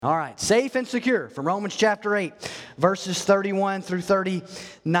All right, safe and secure from Romans chapter 8, verses 31 through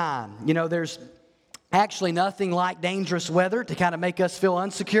 39. You know, there's actually nothing like dangerous weather to kind of make us feel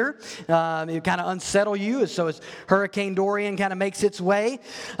unsecure. It kind of unsettle you. So as Hurricane Dorian kind of makes its way,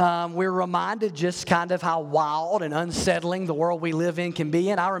 we're reminded just kind of how wild and unsettling the world we live in can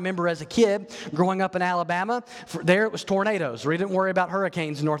be. And I remember as a kid growing up in Alabama, there it was tornadoes. We didn't worry about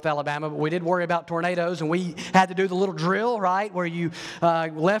hurricanes in North Alabama, but we did worry about tornadoes. And we had to do the little drill, right, where you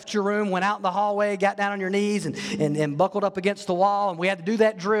left your room, went out in the hallway, got down on your knees and buckled up against the wall. And we had to do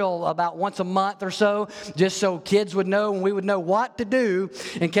that drill about once a month or so, just so kids would know and we would know what to do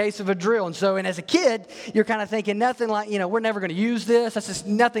in case of a drill. And as a kid, you're kind of thinking nothing like, we're never going to use this. That's just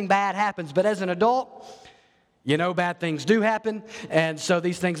nothing bad happens. But as an adult, bad things do happen. And so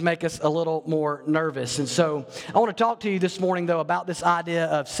these things make us a little more nervous. And so I want to talk to you this morning, though, about this idea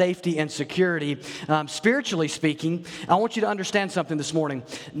of safety and security. Spiritually speaking, I want you to understand something this morning.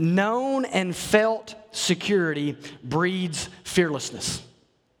 Known and felt security breeds fearlessness.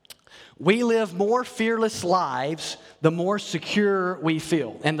 We live more fearless lives the more secure we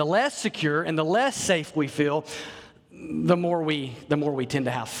feel. And the less secure and the less safe we feel, the more we tend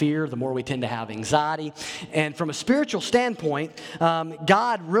to have fear, the more we tend to have anxiety. And from a spiritual standpoint,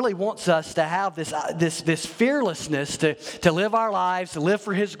 God really wants us to have this fearlessness to live our lives, to live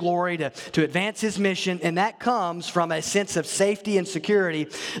for His glory, to advance His mission. And that comes from a sense of safety and security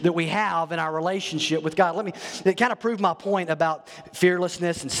that we have in our relationship with God. Let me kind of prove my point about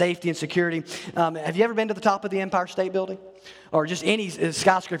fearlessness and safety and security. Have you ever been to the top of the Empire State Building? Or just any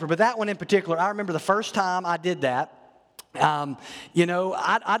skyscraper? But that one in particular, I remember the first time I did that.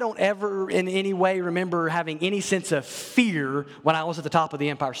 I don't ever in any way remember having any sense of fear when I was at the top of the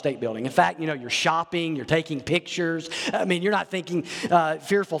Empire State Building. In fact, you're shopping, you're taking pictures. I mean, you're not thinking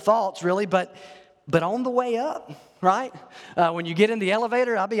fearful thoughts really, but on the way up, right? When you get in the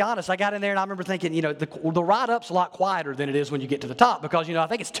elevator, I'll be honest, I got in there and I remember thinking, the ride up's a lot quieter than it is when you get to the top because, I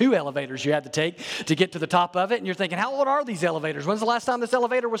think it's 2 elevators you had to take to get to the top of it. And you're thinking, how old are these elevators? When's the last time this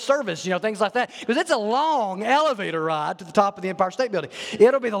elevator was serviced? Things like that. Because it's a long elevator ride to the top of the Empire State Building.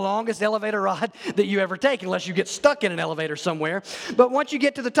 It'll be the longest elevator ride that you ever take unless you get stuck in an elevator somewhere. But once you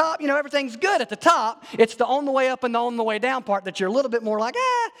get to the top, everything's good at the top. It's the on the way up and the on the way down part that you're a little bit more like,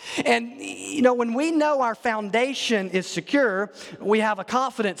 And, when we know our foundation is secure, we have a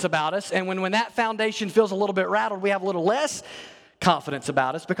confidence about us, and when that foundation feels a little bit rattled, we have a little less confidence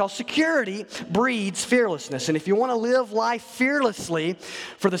about us because security breeds fearlessness. And if you want to live life fearlessly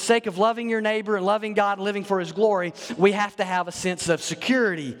for the sake of loving your neighbor and loving God and living for His glory, we have to have a sense of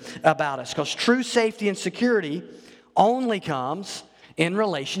security about us because true safety and security only comes in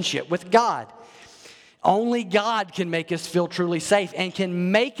relationship with God. Only God can make us feel truly safe and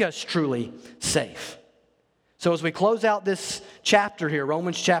can make us truly safe. So as we close out this chapter here,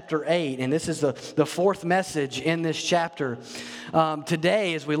 Romans chapter 8, and this is the fourth message in this chapter,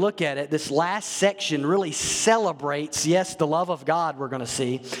 today as we look at it, this last section really celebrates, yes, the love of God we're going to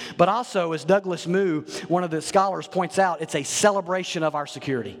see, but also, as Douglas Moo, one of the scholars, points out, it's a celebration of our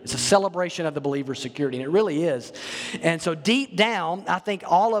security. It's a celebration of the believer's security, and it really is. And so deep down, I think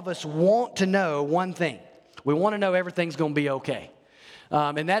all of us want to know one thing. We want to know everything's going to be okay.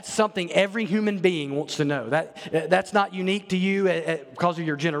 And that's something every human being wants to know. That's not unique to you because of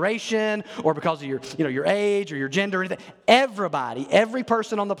your generation or because of your age or your gender or anything. Everybody, every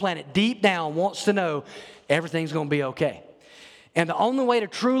person on the planet deep down wants to know everything's going to be okay. And the only way to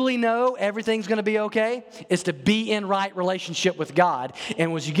truly know everything's going to be okay is to be in right relationship with God.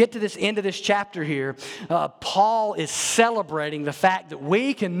 And as you get to this end of this chapter here, Paul is celebrating the fact that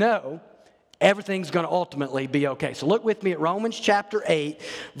we can know everything's going to ultimately be okay. So look with me at Romans chapter 8,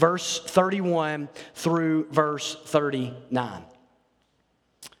 verse 31 through verse 39.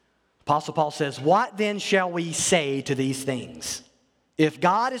 Apostle Paul says, "What then shall we say to these things? If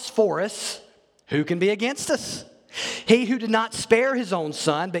God is for us, who can be against us? He who did not spare His own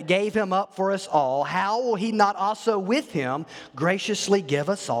Son, but gave Him up for us all, how will He not also with Him graciously give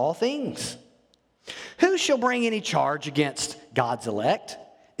us all things? Who shall bring any charge against God's elect?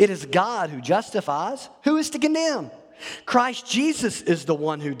 It is God who justifies. Who is to condemn? Christ Jesus is the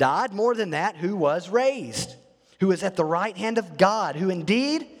one who died, more than that, who was raised, who is at the right hand of God, who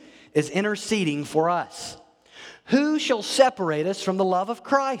indeed is interceding for us. Who shall separate us from the love of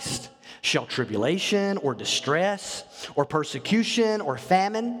Christ? Shall tribulation or distress or persecution or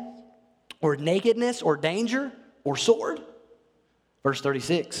famine or nakedness or danger or sword?" Verse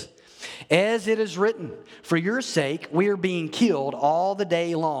 36. "As it is written, for your sake we are being killed all the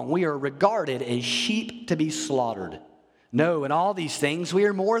day long. We are regarded as sheep to be slaughtered. No, in all these things we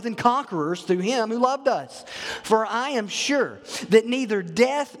are more than conquerors through him who loved us. For I am sure that neither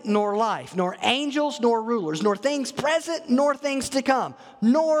death nor life, nor angels nor rulers, nor things present nor things to come,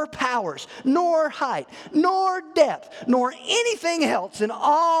 nor powers, nor height, nor depth, nor anything else in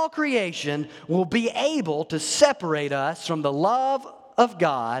all creation will be able to separate us from the love of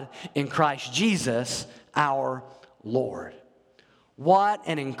God in Christ Jesus our Lord. What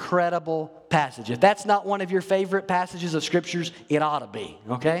an incredible passage. If that's not one of your favorite passages of scriptures, it ought to be,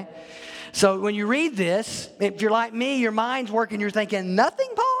 okay? So when you read this, if you're like me, your mind's working, you're thinking, nothing,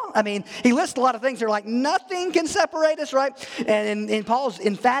 Paul? I mean, he lists a lot of things. They're like, nothing can separate us, right? And Paul's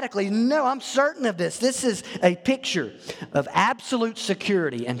emphatically, no, I'm certain of this. This is a picture of absolute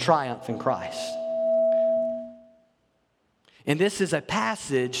security and triumph in Christ. And this is a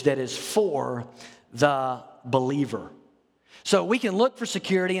passage that is for the believer. So we can look for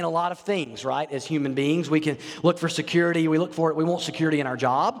security in a lot of things, right? As human beings, we can look for security. We look for it. We want security in our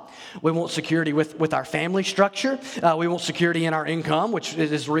job. We want security with our family structure. We want security in our income, which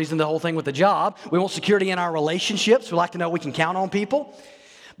is the reason the whole thing with the job. We want security in our relationships. We like to know we can count on people.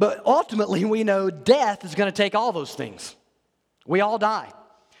 But ultimately, we know death is going to take all those things. We all die.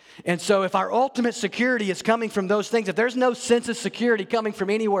 And so if our ultimate security is coming from those things, if there's no sense of security coming from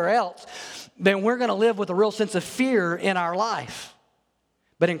anywhere else, then we're going to live with a real sense of fear in our life.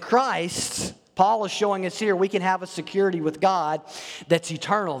 But in Christ, Paul is showing us here we can have a security with God that's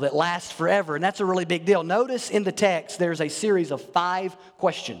eternal, that lasts forever. And that's a really big deal. Notice in the text there's a series of 5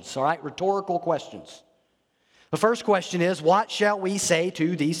 questions, all right, rhetorical questions. The first question is, what shall we say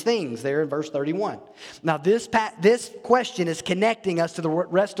to these things? There in verse 31. Now, this question is connecting us to the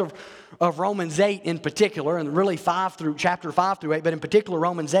rest of Romans 8 in particular, and really chapter 5 through 8, but in particular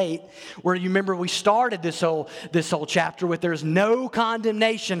Romans 8, where you remember we started this whole chapter with there's no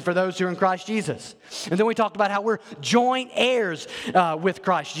condemnation for those who are in Christ Jesus. And then we talked about how we're joint heirs with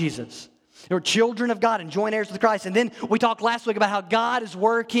Christ Jesus. We're children of God and joint heirs with Christ. And then we talked last week about how God is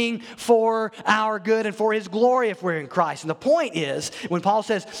working for our good and for his glory if we're in Christ. And the point is, when Paul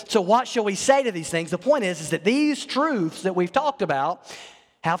says, so what shall we say to these things? The point is that these truths that we've talked about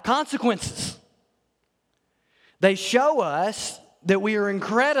have consequences. They show us that we are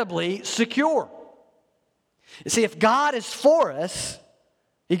incredibly secure. You see, if God is for us,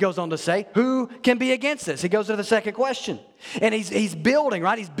 he goes on to say, who can be against us? He goes to the second question. And he's building,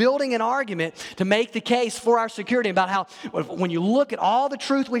 right? He's building an argument to make the case for our security about how when you look at all the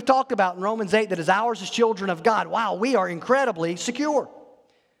truth we've talked about in Romans 8 that is ours as children of God, wow, we are incredibly secure.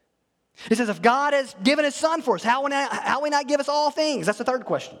 He says, if God has given his son for us, how will he not give us all things? That's the third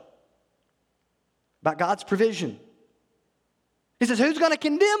question. About God's provision. He says, who's going to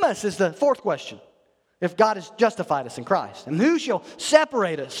condemn us is the fourth question. If God has justified us in Christ. And who shall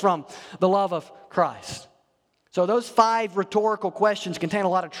separate us from the love of Christ? So those 5 rhetorical questions contain a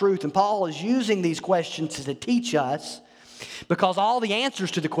lot of truth. And Paul is using these questions to teach us because all the answers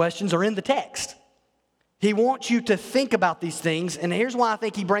to the questions are in the text. He wants you to think about these things. And here's why I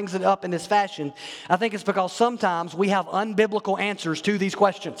think he brings it up in this fashion. I think it's because sometimes we have unbiblical answers to these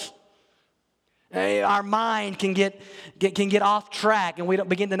questions. Our mind can get off track and we don't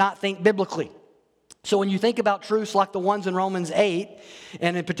begin to not think biblically. So when you think about truths like the ones in Romans 8,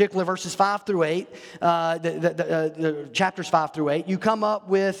 and in particular verses 5 through 8, the chapters 5 through 8, you come up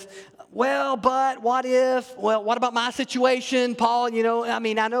with, well, but what if? Well, what about my situation, Paul?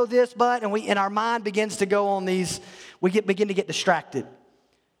 I know this, but, and our mind begins to go on these, begin to get distracted.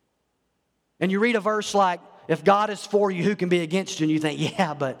 And you read a verse like, if God is for you, who can be against you? And you think,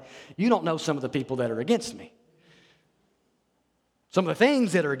 yeah, but you don't know some of the people that are against me. Some of the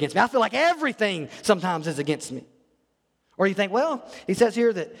things that are against me. I feel like everything sometimes is against me. Or you think, well, he says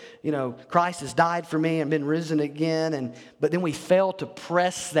here that, Christ has died for me and been risen again. But then we fail to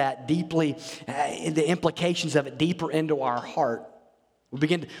press that deeply, the implications of it deeper into our heart. We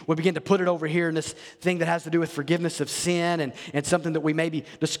begin to put it over here in this thing that has to do with forgiveness of sin and something that we maybe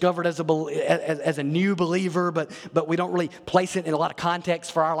discovered as a new believer, but we don't really place it in a lot of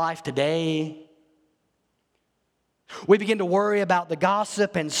context for our life today. We begin to worry about the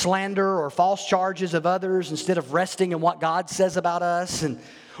gossip and slander or false charges of others instead of resting in what God says about us.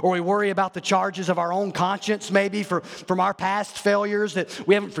 Or we worry about the charges of our own conscience maybe from our past failures that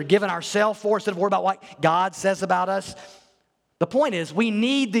we haven't forgiven ourselves for instead of worry about what God says about us. The point is we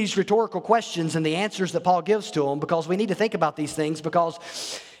need these rhetorical questions and the answers that Paul gives to them because we need to think about these things because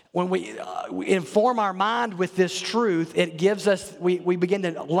when we inform our mind with this truth, it gives us, we begin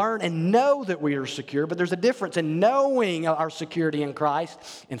to learn and know that we are secure, but there's a difference in knowing our security in Christ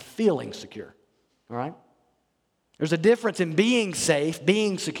and feeling secure, all right? There's a difference in being safe,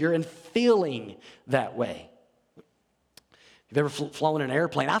 being secure, and feeling that way. If you've ever flown in an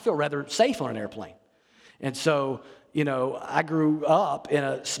airplane, I feel rather safe on an airplane. And so, I grew up in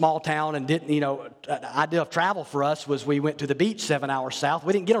a small town and didn't, the idea of travel for us was we went to the beach 7 hours south.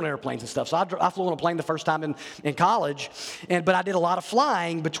 We didn't get on airplanes and stuff. So I flew on a plane the first time in college. But I did a lot of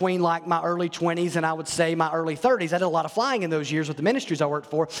flying between like my early 20s and I would say my early 30s. I did a lot of flying in those years with the ministries I worked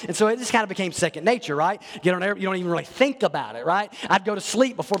for. And so it just kind of became second nature, right? Get on air, you don't even really think about it, right? I'd go to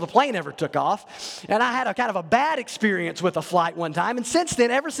sleep before the plane ever took off. And I had a kind of a bad experience with a flight one time. And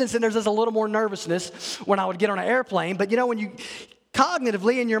ever since then, there's just a little more nervousness when I would get on an airplane. But when you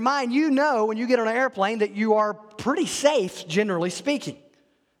cognitively in your mind, when you get on an airplane that you are pretty safe, generally speaking.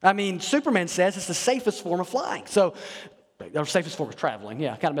 I mean, Superman says it's the safest form of flying. So, or safest form of traveling.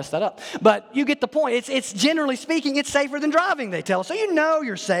 Yeah, I kind of messed that up. But you get the point. It's generally speaking, it's safer than driving, they tell us. So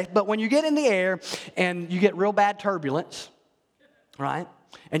you're safe. But when you get in the air and you get real bad turbulence, right?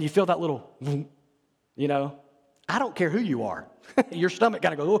 And you feel that little, I don't care who you are. Your stomach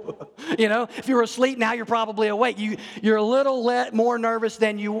kind of goes, If you were asleep, now you're probably awake. You're a little more nervous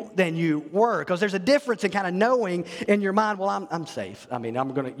than you were, because there's a difference in kind of knowing in your mind, well, I'm safe. I mean,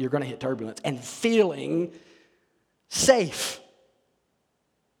 you're gonna hit turbulence, and feeling safe.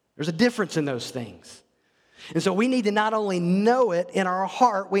 There's a difference in those things, and so we need to not only know it in our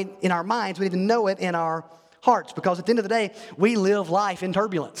heart, in our minds, we need to know it in our hearts, because at the end of the day, we live life in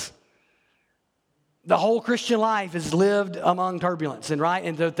turbulence. The whole Christian life is lived among turbulence, and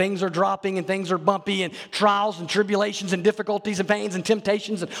the things are dropping and things are bumpy and trials and tribulations and difficulties and pains and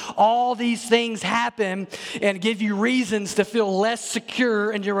temptations, and all these things happen and give you reasons to feel less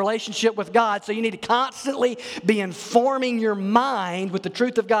secure in your relationship with God. So you need to constantly be informing your mind with the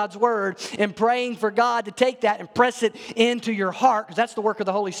truth of God's word and praying for God to take that and press it into your heart, because that's the work of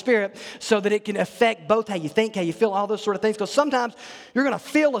the Holy Spirit, so that it can affect both how you think, how you feel, all those sort of things. Because sometimes you're going to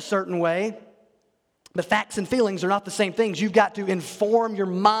feel a certain way, but facts and feelings are not the same things. You've got to inform your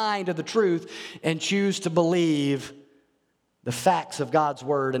mind of the truth and choose to believe the facts of God's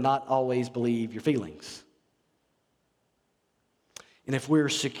word and not always believe your feelings. And if we're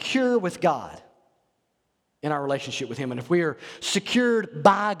secure with God in our relationship with Him, and if we are secured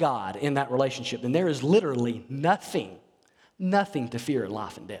by God in that relationship, then there is literally nothing to fear in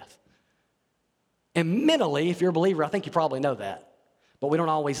life and death. And mentally, if you're a believer, I think you probably know that, but we don't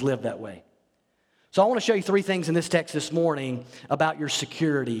always live that way. So I want to show you 3 things in this text this morning about your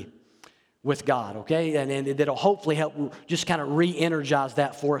security with God, okay? And that'll hopefully help just kind of re-energize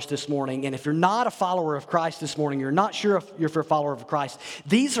that for us this morning. And if you're not a follower of Christ this morning, you're not sure if you're a follower of Christ,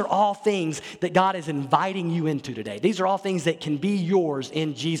 these are all things that God is inviting you into today. These are all things that can be yours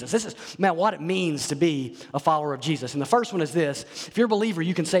in Jesus. This is, what it means to be a follower of Jesus. And the first one is this. If you're a believer,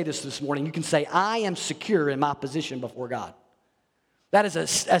 you can say this morning. You can say, I am secure in my position before God. That is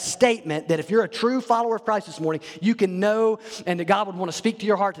a statement that if you're a true follower of Christ this morning, you can know, and that God would want to speak to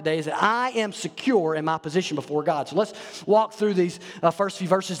your heart today, is that I am secure in my position before God. So let's walk through these first few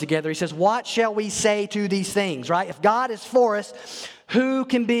verses together. He says, what shall we say to these things, right? If God is for us, who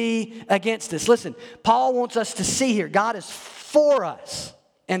can be against us? Listen, Paul wants us to see here, God is for us.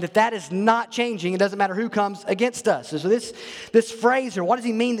 And that is not changing. It doesn't matter who comes against us. So this phrase here, what does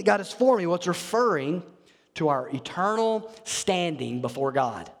he mean that God is for me? Well, it's referring to our eternal standing before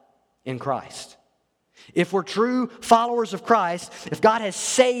God in Christ. If we're true followers of Christ, if God has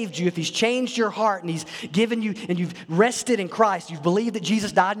saved you, if He's changed your heart and He's given you, and you've rested in Christ, you've believed that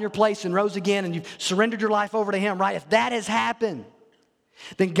Jesus died in your place and rose again, and you've surrendered your life over to Him, right? If that has happened,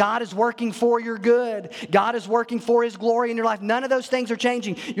 then God is working for your good. God is working for His glory in your life. None of those things are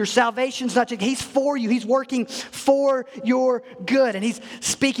changing. Your salvation's not changing. He's for you. He's working for your good, and He's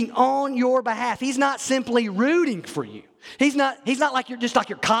speaking on your behalf. He's not simply rooting for you. He's not like you're just like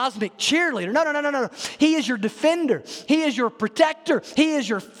your cosmic cheerleader. No. He is your defender. He is your protector. He is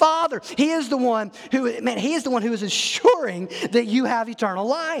your Father. He is the one who is assuring that you have eternal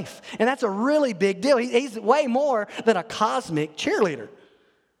life. And that's a really big deal. He's way more than a cosmic cheerleader.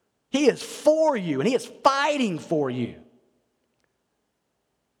 He is for you, and He is fighting for you.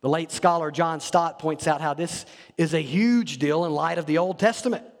 The late scholar John Stott points out how this is a huge deal in light of the Old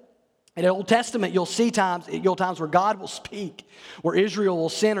Testament. In the Old Testament, you'll see times where God will speak, where Israel will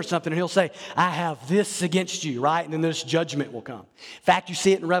sin or something, and He'll say, I have this against you, right? And then this judgment will come. In fact, you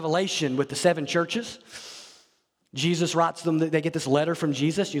see it in Revelation with the 7 churches. Jesus writes them, they get this letter from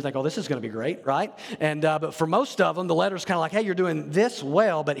Jesus. You think, oh, this is going to be great, right? And but for most of them, the letter's kind of like, hey, you're doing this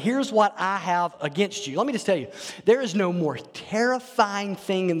well, but here's what I have against you. Let me just tell you, there is no more terrifying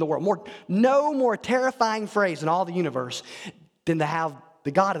thing in the world, no more terrifying phrase in all the universe than to have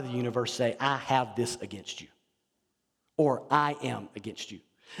the God of the universe say, I have this against you, or I am against you.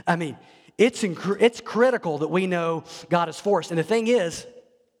 I mean, it's critical that we know God is for us. And the thing is,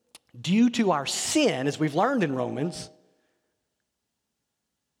 due to our sin, as we've learned in Romans,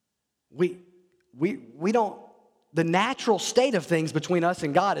 we don't, the natural state of things between us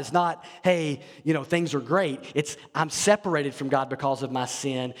and God is not, hey, things are great. It's, I'm separated from God because of my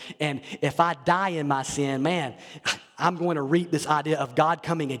sin. And if I die in my sin, man, I'm going to reap this idea of God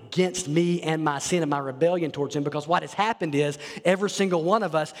coming against me and my sin and my rebellion towards him, because what has happened is every single one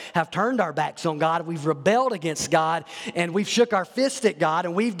of us have turned our backs on God. We've rebelled against God, and we've shook our fist at God,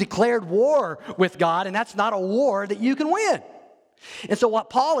 and we've declared war with God, and that's not a war that you can win. And so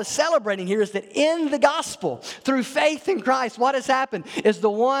what Paul is celebrating here is that in the gospel, through faith in Christ, what has happened is the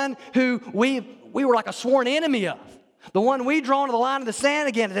one who we were like a sworn enemy of, the one we've drawn to the line of the sand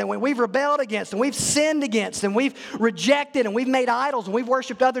against, and we've rebelled against, and we've sinned against, and we've rejected, and we've made idols, and we've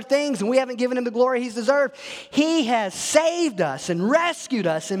worshiped other things, and we haven't given him the glory he's deserved. He has saved us and rescued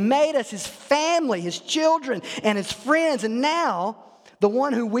us and made us his family, his children, and his friends. And now the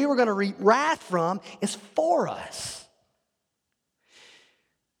one who we were going to reap wrath from is for us.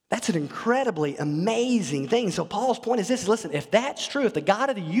 That's an incredibly amazing thing. So Paul's point is this: listen, if that's true, if the God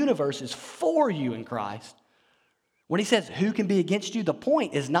of the universe is for you in Christ, when he says who can be against you, the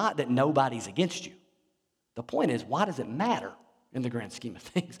point is not that nobody's against you. The point is, why does it matter in the grand scheme of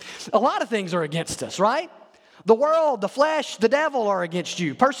things? A lot of things are against us, right? The world, the flesh, the devil are against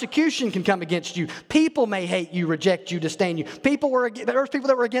you. Persecution can come against you. People may hate you, reject you, disdain you. There were people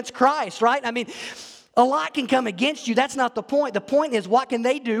that were against Christ, right? I mean, a lot can come against you. That's not the point. The point is, what can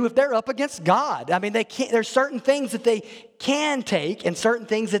they do if they're up against God? I mean, there's certain things that they can take and certain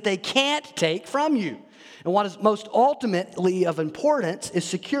things that they can't take from you. And what is most ultimately of importance is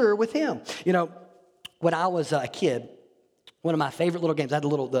secure with him. When I was a kid, one of my favorite little games, I had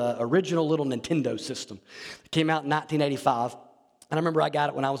the original little Nintendo system. It came out in 1985. And I remember I got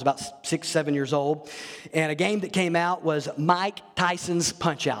it when I was about 6, 7 years old. And a game that came out was Mike Tyson's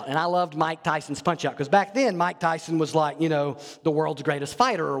Punch-Out. And I loved Mike Tyson's Punch-Out because back then Mike Tyson was like, the world's greatest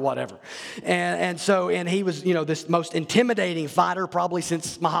fighter or whatever. And he was, this most intimidating fighter probably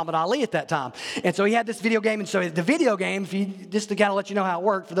since Muhammad Ali at that time. And so he had this video game. And so the video game, just to kind of let you know how it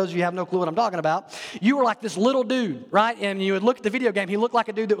worked, for those of you who have no clue what I'm talking about, you were like this little dude, right? And you would look at the video game. He looked like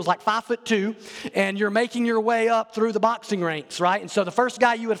a dude that was like 5'2", and you're making your way up through the boxing ranks, right? And so the first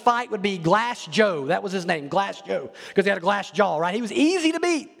guy you would fight would be Glass Joe. That was his name, Glass Joe, because he had a glass jaw, right? He was easy to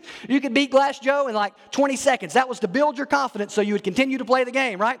beat. You could beat Glass Joe in like 20 seconds. That was to build your confidence so you would continue to play the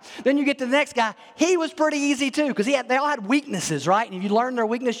game, right? Then you get to the next guy. He was pretty easy too, because they all had weaknesses, right? And if you learned their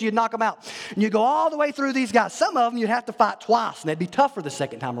weakness, you'd knock them out. And you go all the way through these guys. Some of them you'd have to fight twice, and they'd be tougher the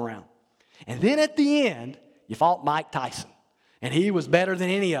second time around. And then at the end, you fought Mike Tyson. And he was better than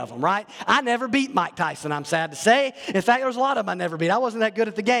any of them, right? I never beat Mike Tyson, I'm sad to say. In fact, there was a lot of them I never beat. I wasn't that good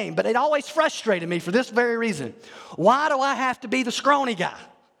at the game. But it always frustrated me for this very reason. Why do I have to be the scrawny guy?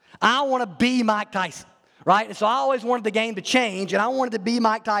 I want to be Mike Tyson, right? And so I always wanted the game to change, and I wanted to be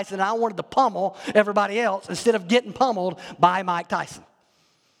Mike Tyson, and I wanted to pummel everybody else instead of getting pummeled by Mike Tyson.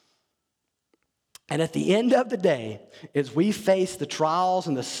 And at the end of the day, as we face the trials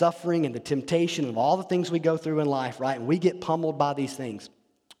and the suffering and the temptation of all the things we go through in life, right, and we get pummeled by these things,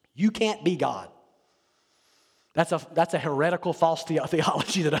 you can't be God. That's a heretical false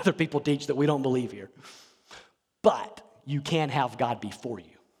theology that other people teach that we don't believe here. But you can have God be for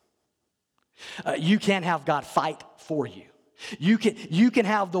you. You can have God fight for you. You can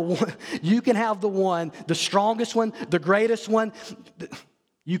have the one, the strongest one, the greatest one.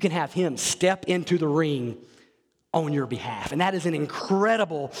 You can have him step into the ring on your behalf. And that is an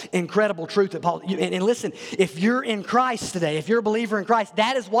incredible, incredible truth that Paul, and listen, if you're in Christ today, if you're a believer in Christ,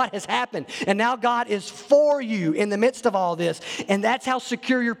 that is what has happened. And now God is for you in the midst of all this. And that's how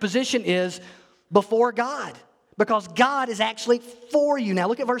secure your position is before God. Because God is actually for you. Now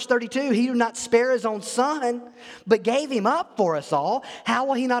look at verse 32. He did not spare his own son, but gave him up for us all. How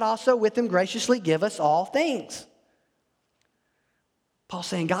will he not also with him graciously give us all things? Paul's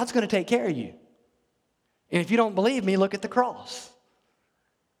saying God's going to take care of you. And if you don't believe me, look at the cross.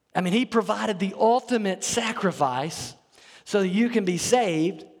 I mean, he provided the ultimate sacrifice so that you can be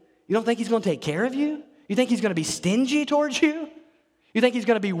saved. You don't think he's going to take care of you? You think he's going to be stingy towards you? You think he's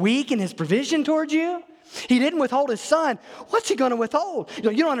going to be weak in his provision towards you? He didn't withhold his son. What's he going to withhold?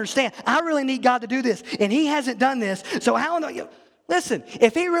 You don't understand. I really need God to do this, and he hasn't done this. So how in the... Listen,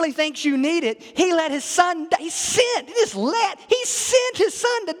 if he really thinks you need it, he let his son die. He sent his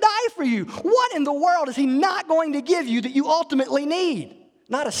son to die for you. What in the world is he not going to give you that you ultimately need?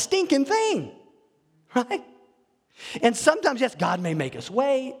 Not a stinking thing, right? And sometimes, yes, God may make us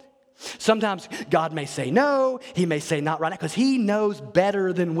wait. Sometimes God may say no. He may say not right now because he knows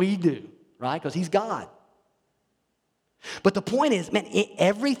better than we do, right? Because he's God. But the point is, man,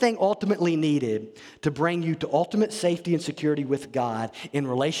 everything ultimately needed to bring you to ultimate safety and security with God, in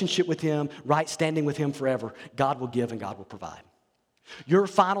relationship with him, right standing with him forever, God will give and God will provide. Your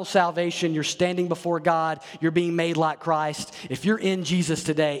final salvation, you're standing before God, you're being made like Christ. If you're in Jesus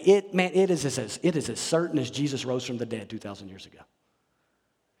today, it is as certain as Jesus rose from the dead 2,000 years ago.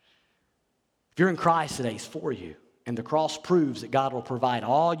 If you're in Christ today, he's for you. And the cross proves that God will provide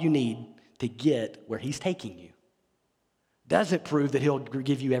all you need to get where he's taking you. Doesn't prove that he'll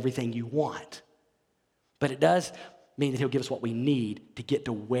give you everything you want. But it does mean that he'll give us what we need to get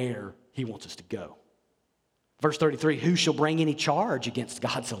to where he wants us to go. Verse 33, who shall bring any charge against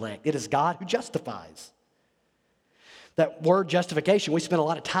God's elect? It is God who justifies. That word justification, we spent a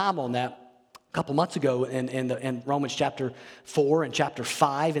lot of time on that a couple months ago in Romans chapter 4 and chapter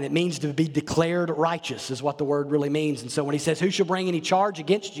 5, and it means to be declared righteous is what the word really means. And so when he says, who shall bring any charge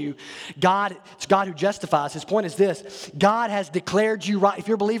against you? It's God who justifies. His point is this: God has declared you right. If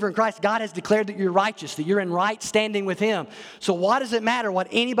you're a believer in Christ, God has declared that you're righteous, that you're in right standing with him. So why does it matter what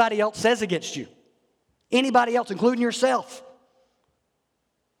anybody else says against you? Anybody else, including yourself.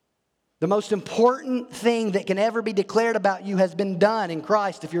 The most important thing that can ever be declared about you has been done in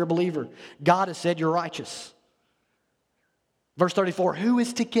Christ if you're a believer. God has said you're righteous. Verse 34, who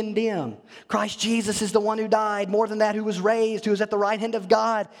is to condemn? Christ Jesus is the one who died. More than that, who was raised, who is at the right hand of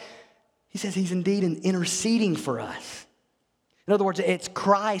God. He says he's indeed interceding for us. In other words, it's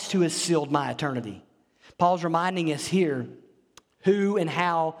Christ who has sealed my eternity. Paul's reminding us here who and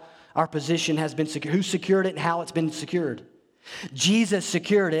how our position has been secured, who secured it and how it's been secured. Jesus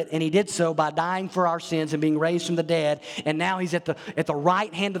secured it, and he did so by dying for our sins and being raised from the dead. And now he's at the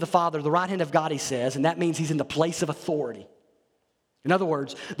right hand of the Father, the right hand of God, he says, and that means he's in the place of authority. In other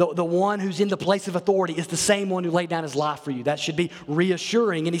words, the one who's in the place of authority is the same one who laid down his life for you. That should be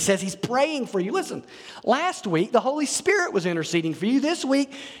reassuring. And he says he's praying for you. Listen, last week, the Holy Spirit was interceding for you. This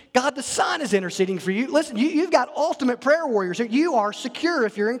week, God the Son is interceding for you. Listen, you've got ultimate prayer warriors here. You are secure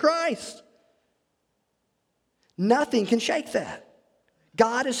if you're in Christ. Nothing can shake that.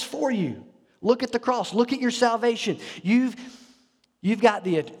 God is for you. Look at the cross. Look at your salvation. You've got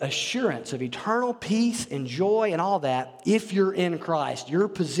the assurance of eternal peace and joy and all that if you're in Christ. Your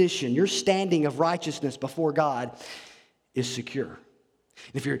position, your standing of righteousness before God is secure.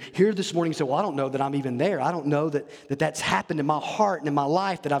 If you're here this morning and say, well, I don't know that I'm even there. I don't know that that's happened in my heart and in my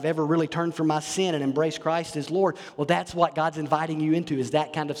life, that I've ever really turned from my sin and embraced Christ as Lord. Well, that's what God's inviting you into, is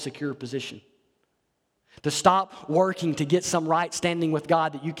that kind of secure position. To stop working to get some right standing with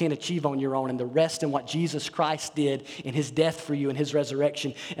God that you can't achieve on your own, and to rest in what Jesus Christ did in his death for you and his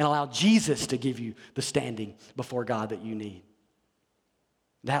resurrection, and allow Jesus to give you the standing before God that you need.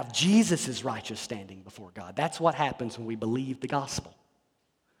 To have Jesus' righteous standing before God. That's what happens when we believe the gospel.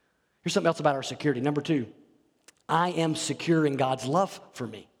 Here's something else about our security. Number 2, I am secure in God's love for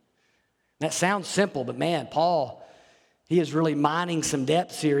me. That sounds simple, but man, Paul, he is really mining some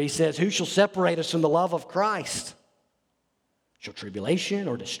depths here. He says, who shall separate us from the love of Christ? Shall tribulation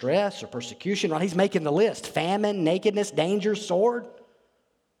or distress or persecution? Right? He's making the list. Famine, nakedness, danger, sword.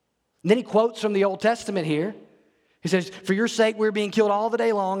 And then he quotes from the Old Testament here. He says, for your sake we're being killed all the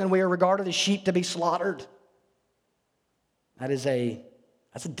day long, and we are regarded as sheep to be slaughtered. That's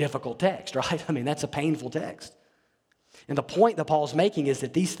a difficult text, right? I mean, that's a painful text. And the point that Paul's making is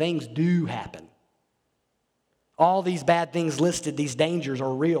that these things do happen. All these bad things listed, these dangers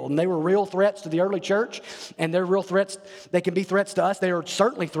are real. And they were real threats to the early church, and they're real threats. They can be threats to us. They are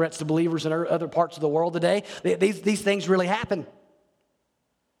certainly threats to believers in other parts of the world today. These things really happen.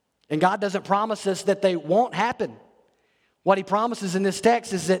 And God doesn't promise us that they won't happen. What he promises in this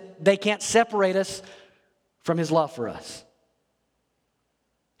text is that they can't separate us from his love for us.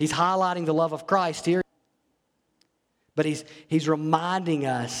 He's highlighting the love of Christ here. But he's reminding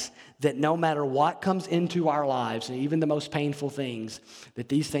us that no matter what comes into our lives, and even the most painful things, that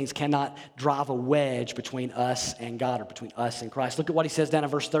these things cannot drive a wedge between us and God, or between us and Christ. Look at what he says down in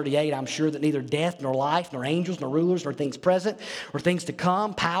verse 38. I'm sure that neither death, nor life, nor angels, nor rulers, nor things present, or things to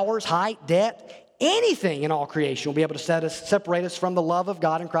come, powers, height, depth, anything in all creation will be able to separate us from the love of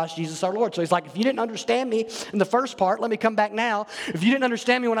God in Christ Jesus our Lord. So he's like, if you didn't understand me in the first part, let me come back now. If you didn't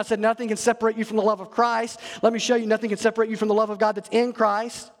understand me when I said nothing can separate you from the love of Christ, let me show you nothing can separate you from the love of God that's in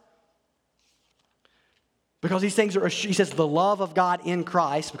Christ. Because these things he says the love of God in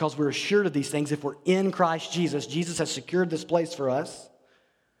Christ, because we're assured of these things if we're in Christ Jesus. Jesus has secured this place for us.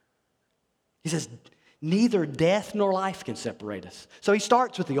 He says, Neither death nor life can separate us. So he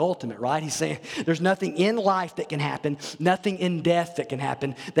starts with the ultimate, right? He's saying there's nothing in life that can happen, nothing in death that can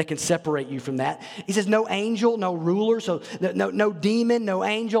happen that can separate you from that. He says no angel, no ruler, so no demon, no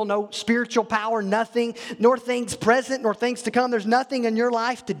angel, no spiritual power, nothing, nor things present, nor things to come. There's nothing in your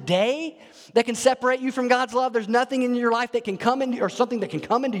life today that can separate you from God's love. There's nothing in your life that can come into, or something that can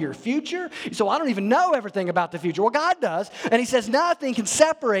come into your future. So I don't even know everything about the future. Well, God does. And he says nothing can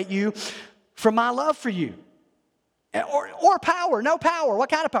separate you from my love for you. Or power, no power. What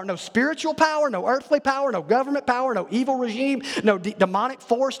kind of power? No spiritual power, no earthly power, no government power, no evil regime, no demonic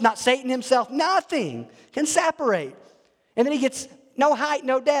force, not Satan himself. Nothing can separate. And then he gets no height,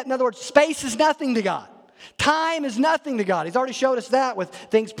 no depth. In other words, space is nothing to God. Time is nothing to God. He's already showed us that with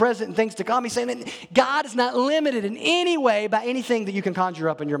things present and things to come. He's saying that God is not limited in any way by anything that you can conjure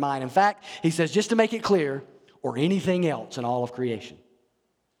up in your mind. In fact, he says, just to make it clear, or anything else in all of creation.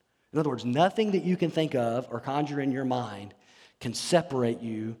 In other words, nothing that you can think of or conjure in your mind can separate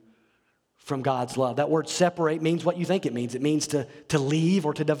you from God's love. That word separate means what you think it means. It means to leave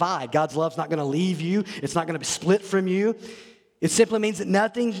or to divide. God's love's not going to leave you. It's not going to be split from you. It simply means that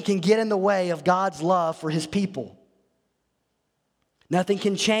nothing can get in the way of God's love for his people. Nothing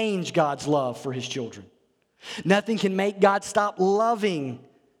can change God's love for his children. Nothing can make God stop loving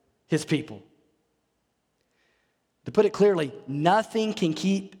his people. To put it clearly, nothing can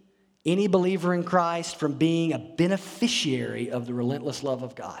keep any believer in Christ from being a beneficiary of the relentless love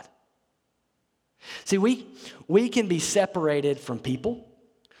of God. See, we can be separated from people.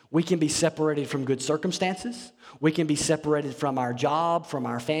 We can be separated from good circumstances. We can be separated from our job, from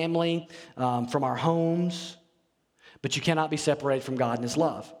our family, from our homes. But you cannot be separated from God and his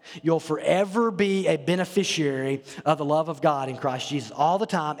love. You'll forever be a beneficiary of the love of God in Christ Jesus all the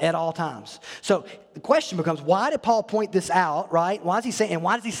time, at all times. So the question becomes, why did Paul point this out, right? Why does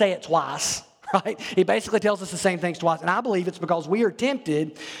he say it twice, right? He basically tells us the same things twice. And I believe it's because we are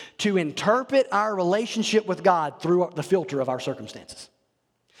tempted to interpret our relationship with God through the filter of our circumstances.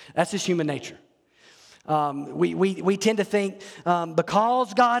 That's just human nature. We tend to think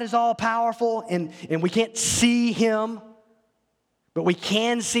because God is all powerful and we can't see him, but we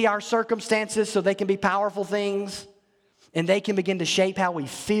can see our circumstances so they can be powerful things and they can begin to shape how we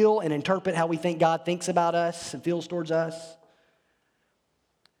feel and interpret how we think God thinks about us and feels towards us.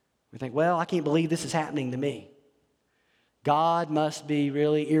 We think, well, I can't believe this is happening to me. God must be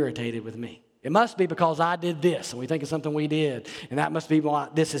really irritated with me. It must be because I did this and we think of something we did and that must be why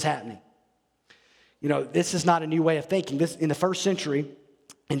this is happening. You know, this is not a new way of thinking. This in the first century,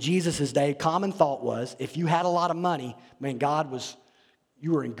 in Jesus' day, common thought was if you had a lot of money, man,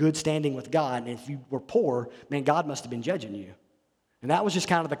 you were in good standing with God. And if you were poor, man, God must have been judging you. And that was just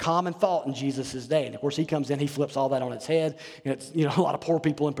kind of the common thought in Jesus' day. And of course, he comes in, he flips all that on its head. And it's, a lot of poor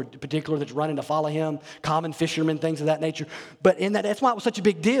people in particular that's running to follow him, common fishermen, things of that nature. But that's why it was such a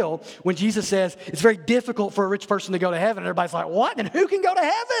big deal when Jesus says it's very difficult for a rich person to go to heaven. And everybody's like, what? And who can go to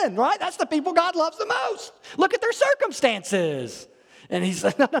heaven, right? That's the people God loves the most. Look at their circumstances. And he's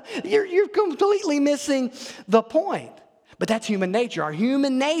like, no, you're completely missing the point. But that's human nature. Our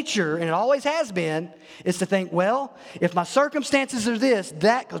human nature, and it always has been, is to think, well, if my circumstances are this,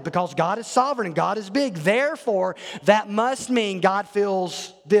 because God is sovereign and God is big, therefore, that must mean God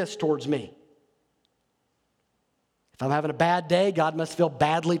feels this towards me. If I'm having a bad day, God must feel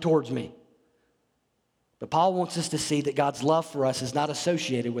badly towards me. But Paul wants us to see that God's love for us is not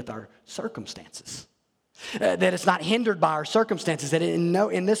associated with our circumstances. That it's not hindered by our circumstances, that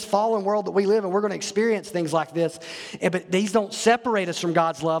in this fallen world that we live in, we're going to experience things like this. But these don't separate us from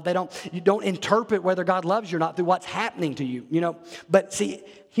God's love. You don't interpret whether God loves you or not through what's happening to you. But see,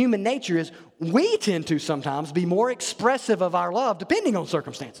 human nature is we tend to sometimes be more expressive of our love depending on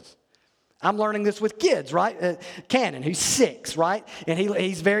circumstances. I'm learning this with kids, right? Cannon, who's 6, right? And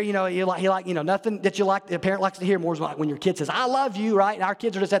he's very, nothing that a parent likes to hear more is like when your kid says, I love you, right? And our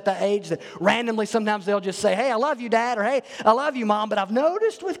kids are just at that age that randomly sometimes they'll just say, hey, I love you, Dad, or hey, I love you, Mom. But I've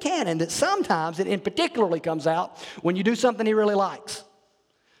noticed with Cannon that sometimes it in particularly comes out when you do something he really likes.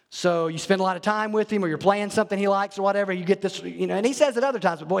 So you spend a lot of time with him or you're playing something he likes or whatever, you get this, and he says it other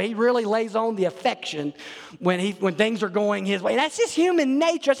times, but boy, he really lays on the affection when things are going his way. And that's just human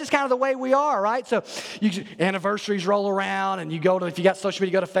nature. That's just kind of the way we are, right? So anniversaries roll around and if you got social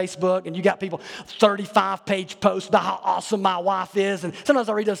media, you go to Facebook and you got people 35-page posts about how awesome my wife is. And sometimes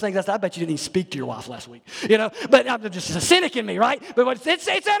I read those things, I bet you didn't even speak to your wife last week, but I'm just a cynic in me, right? But it's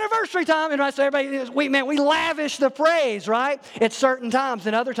anniversary time, and right, so everybody, we lavish the praise, right? At certain times,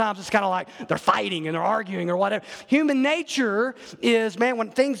 and other times it's kind of like they're fighting and they're arguing or whatever. Human nature is, man,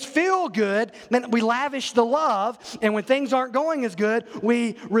 when things feel good, man, we lavish the love. And when things aren't going as good,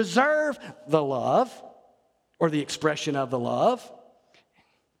 we reserve the love. or the expression of the love.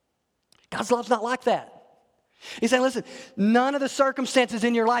 God's love's not like that. He's saying, listen, none of the circumstances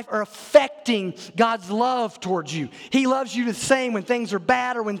in your life are affecting God's love towards you. He loves you the same when things are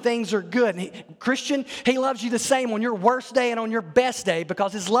bad or when things are good. And Christian, He loves you the same on your worst day and on your best day,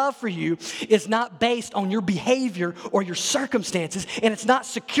 because His love for you is not based on your behavior or your circumstances, and it's not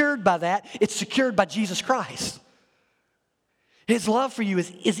secured by that. It's secured by Jesus Christ. His love for you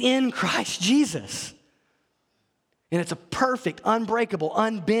is in Christ Jesus. And it's a perfect, unbreakable,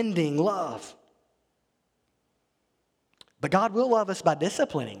 unbending love. But God will love us by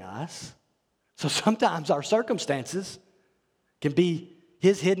disciplining us. So sometimes our circumstances can be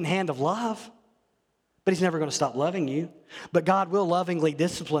His hidden hand of love, but He's never going to stop loving you. But God will lovingly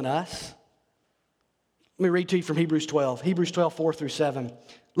discipline us. Let me read to you from Hebrews 12. Hebrews 12, 4 through 7.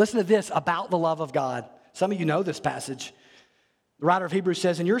 Listen to this about the love of God. Some of you know this passage. The writer of Hebrews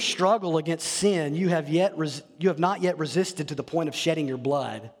says, in your struggle against sin, you have not yet resisted to the point of shedding your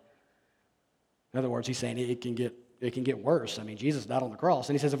blood. In other words, he's saying it can get worse. I mean, Jesus died on the cross.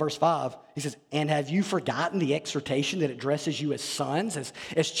 And he says in verse 5, he says, and have you forgotten the exhortation that addresses you as sons,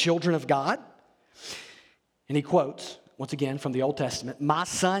 as children of God? And he quotes, once again, from the Old Testament, my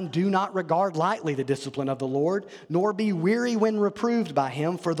son, do not regard lightly the discipline of the Lord, nor be weary when reproved by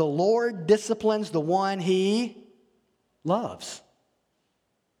Him, for the Lord disciplines the one He loves.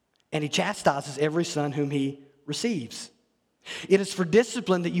 And He chastises every son whom He receives. It is for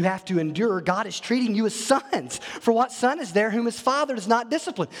discipline that you have to endure. God is treating you as sons. For what son is there whom his father does not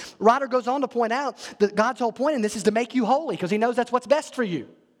discipline? The writer goes on to point out that God's whole point in this is to make you holy, because He knows that's what's best for you.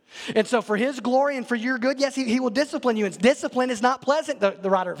 And so for His glory and for your good, yes, He will discipline you. And discipline is not pleasant, the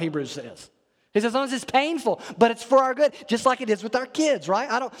writer of Hebrews says. He says, as long as it's painful, but it's for our good, just like it is with our kids,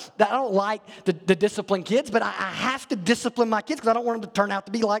 right? I don't like the disciplined kids, but I have to discipline my kids because I don't want them to turn out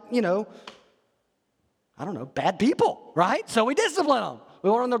to be like, bad people, right? So we discipline them. We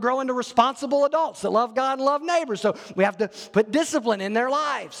want them to grow into responsible adults that love God and love neighbors. So we have to put discipline in their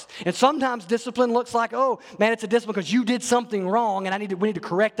lives. And sometimes discipline looks like, oh, man, it's a discipline because you did something wrong and we need to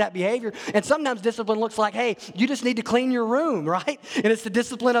correct that behavior. And sometimes discipline looks like, hey, you just need to clean your room, right? And it's the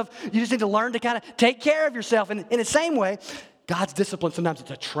discipline of you just need to learn to kind of take care of yourself. And in the same way, God's discipline, sometimes it's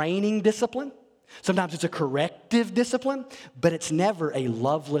a training discipline. Sometimes it's a corrective discipline. But it's never a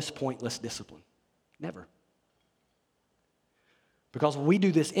loveless, pointless discipline. Never. Because we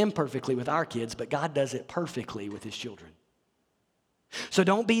do this imperfectly with our kids, but God does it perfectly with His children. So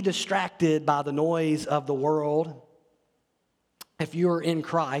don't be distracted by the noise of the world. If you're in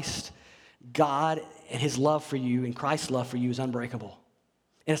Christ, God and His love for you and Christ's love for you is unbreakable.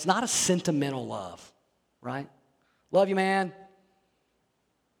 And it's not a sentimental love, right? Love you, man.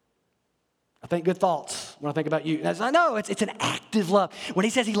 I think good thoughts when I think about you. I know it's an active love. When He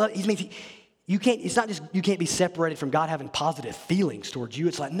says He means it's not just you can't be separated from God having positive feelings towards you.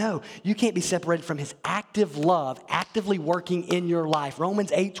 It's like, no, you can't be separated from His active love, actively working in your life.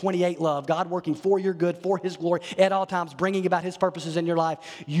 Romans 8:28 love, God working for your good, for His glory, at all times, bringing about His purposes in your life.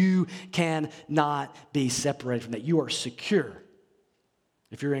 You cannot be separated from that. You are secure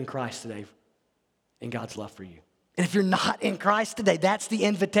if you're in Christ today in God's love for you. And if you're not in Christ today, that's the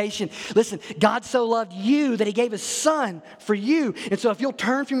invitation. Listen, God so loved you that He gave His Son for you. And so if you'll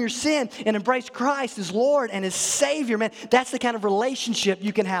turn from your sin and embrace Christ as Lord and as Savior, man, that's the kind of relationship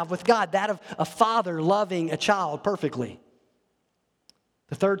you can have with God, that of a father loving a child perfectly.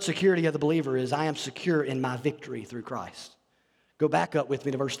 The third security of the believer is, I am secure in my victory through Christ. Go back up with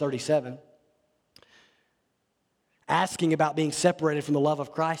me to verse 37. Asking about being separated from the love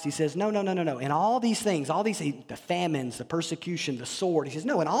of Christ, he says, no. In all these things, the famines, the persecution, the sword, he says,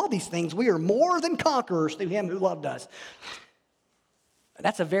 no, in all these things, we are more than conquerors through Him who loved us.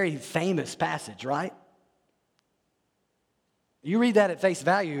 That's a very famous passage, right? You read that at face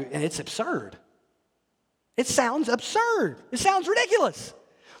value, and it's absurd. It sounds absurd. It sounds ridiculous.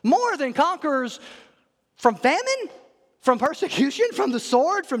 More than conquerors from famine? From persecution, from the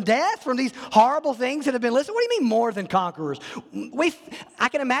sword, from death, from these horrible things that have been listed? What do you mean more than conquerors? I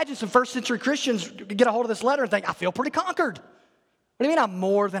can imagine some first century Christians get a hold of this letter and think, I feel pretty conquered. What do you mean I'm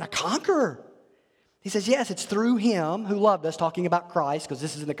more than a conqueror? He says, yes, it's through Him who loved us, talking about Christ, because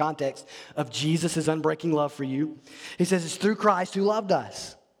this is in the context of Jesus' unbreaking love for you. He says it's through Christ who loved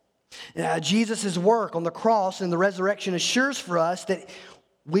us. Jesus' work on the cross and the resurrection assures for us that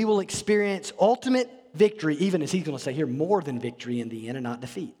we will experience ultimate victory, even as He's going to say here, more than victory in the end and not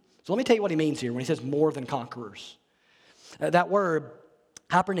defeat. So let me tell you what He means here when He says more than conquerors. That word,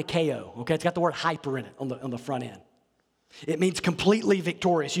 hypernikeo, okay, it's got the word hyper in it on the front end. It means completely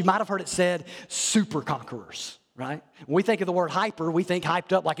victorious. You might have heard it said super conquerors. right? When we think of the word hyper, we think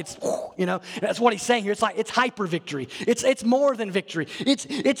hyped up like it's, that's what he's saying here. It's like it's hyper victory. It's more than victory.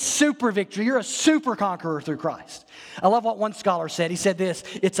 It's super victory. You're a super conqueror through Christ. I love what one scholar said. He said this,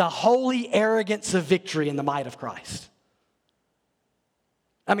 it's a holy arrogance of victory in the might of Christ.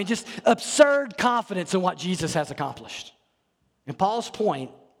 I mean, just absurd confidence in what Jesus has accomplished. And Paul's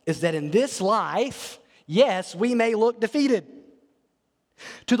point is that in this life, yes, we may look defeated.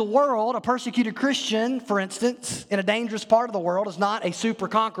 To the world, a persecuted Christian, for instance, in a dangerous part of the world is not a super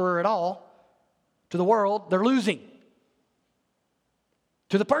conqueror at all. To the world, they're losing.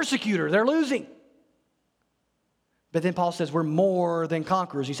 To the persecutor, they're losing. But then Paul says we're more than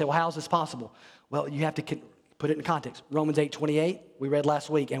conquerors. You say, well, how is this possible? Well, you have to put it in context. Romans 8:28, we read last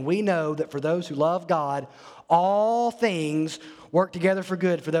week. And we know that for those who love God, all things work together for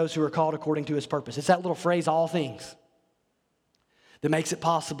good for those who are called according to his purpose. It's that little phrase, all things, that makes it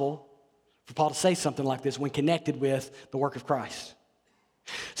possible for Paul to say something like this when connected with the work of Christ.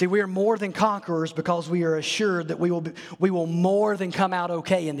 See, we are more than conquerors because we are assured that we will more than come out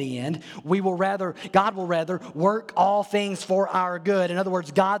okay in the end. God will rather work all things for our good. In other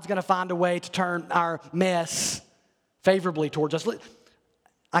words, God's going to find a way to turn our mess favorably towards us.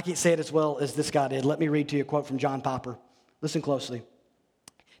 I can't say it as well as this guy did. Let me read to you a quote from John Piper. Listen closely.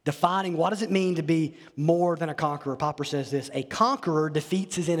 Defining what does it mean to be more than a conqueror, Piper says this, a conqueror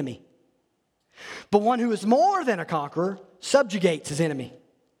defeats his enemy. But one who is more than a conqueror subjugates his enemy.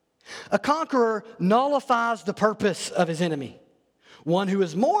 A conqueror nullifies the purpose of his enemy. One who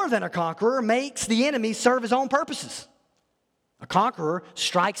is more than a conqueror makes the enemy serve his own purposes. A conqueror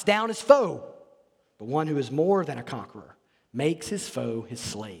strikes down his foe, but one who is more than a conqueror makes his foe his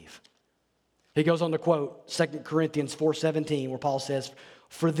slave. He goes on to quote 2 Corinthians 4:17, where Paul says,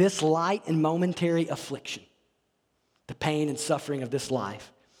 for this light and momentary affliction, the pain and suffering of this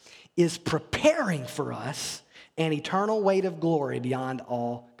life, is preparing for us an eternal weight of glory beyond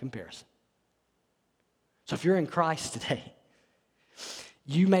all comparison. So if you're in Christ today,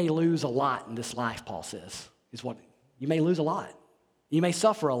 you may lose a lot in this life, Paul says. You may lose a lot. You may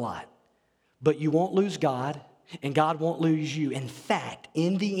suffer a lot, but you won't lose God, and God won't lose you. In fact,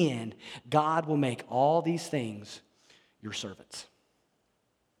 in the end, God will make all these things your servants.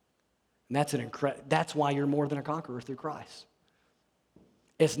 And that's why you're more than a conqueror through Christ.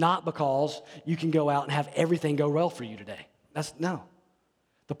 It's not because you can go out and have everything go well for you today. No.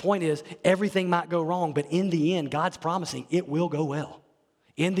 The point is, everything might go wrong, but in the end, God's promising it will go well.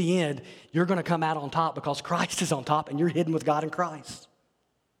 In the end, you're going to come out on top because Christ is on top and you're hidden with God in Christ.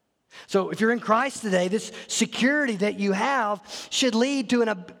 So if you're in Christ today, this security that you have should lead to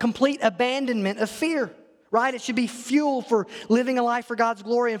a complete abandonment of fear. Right? It should be fuel for living a life for God's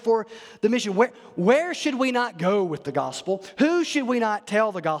glory and for the mission. Where should we not go with the gospel? Who should we not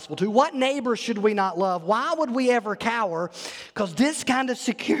tell the gospel to? What neighbors should we not love? Why would we ever cower? Because this kind of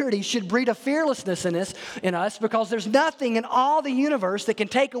security should breed a fearlessness in us because there's nothing in all the universe that can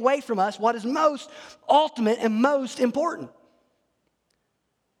take away from us what is most ultimate and most important.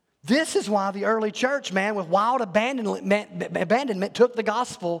 This is why the early church, man, with wild abandonment took the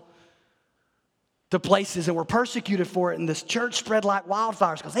gospel to places and were persecuted for it, and this church spread like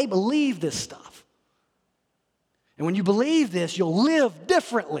wildfires because they believe this stuff. And when you believe this, you'll live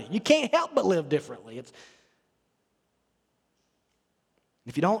differently. You can't help but live differently. If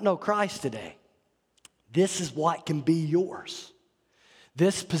you don't know Christ today, this is what can be yours.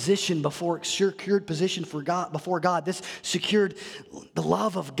 This position secured position for God, before God, this secured the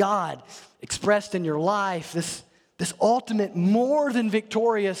love of God expressed in your life, this ultimate, more than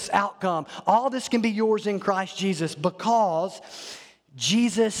victorious outcome. All this can be yours in Christ Jesus because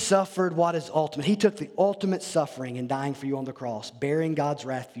Jesus suffered what is ultimate. He took the ultimate suffering in dying for you on the cross, bearing God's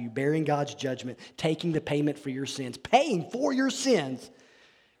wrath for you, bearing God's judgment, taking the payment for your sins, paying for your sins,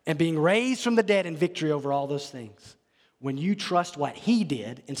 and being raised from the dead in victory over all those things. When you trust what He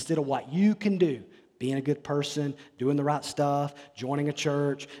did instead of what you can do, being a good person, doing the right stuff, joining a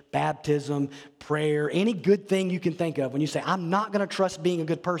church, baptism, prayer, any good thing you can think of. When you say, I'm not going to trust being a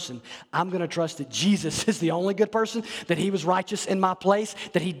good person, I'm going to trust that Jesus is the only good person, that He was righteous in my place,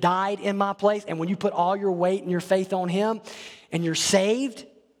 that He died in my place. And when you put all your weight and your faith on Him and you're saved,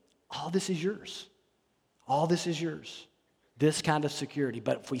 all this is yours. All this is yours. This kind of security.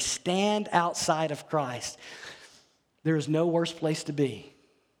 But if we stand outside of Christ, there is no worse place to be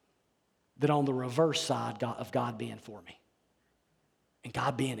than on the reverse side of God being for me and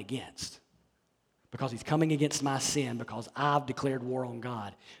God being against. Because He's coming against my sin because I've declared war on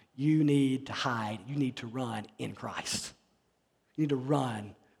God. You need to hide. You need to run in Christ. You need to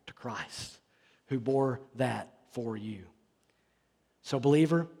run to Christ who bore that for you. So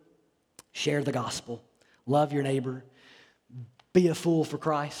believer, share the gospel. Love your neighbor. Be a fool for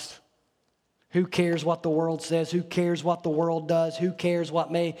Christ. Who cares what the world says? Who cares what the world does? Who cares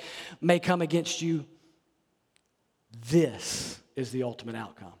what may come against you? This is the ultimate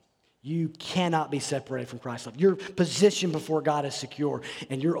outcome. You cannot be separated from Christ's love. Your position before God is secure,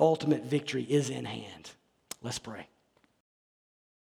 and your ultimate victory is in hand. Let's pray.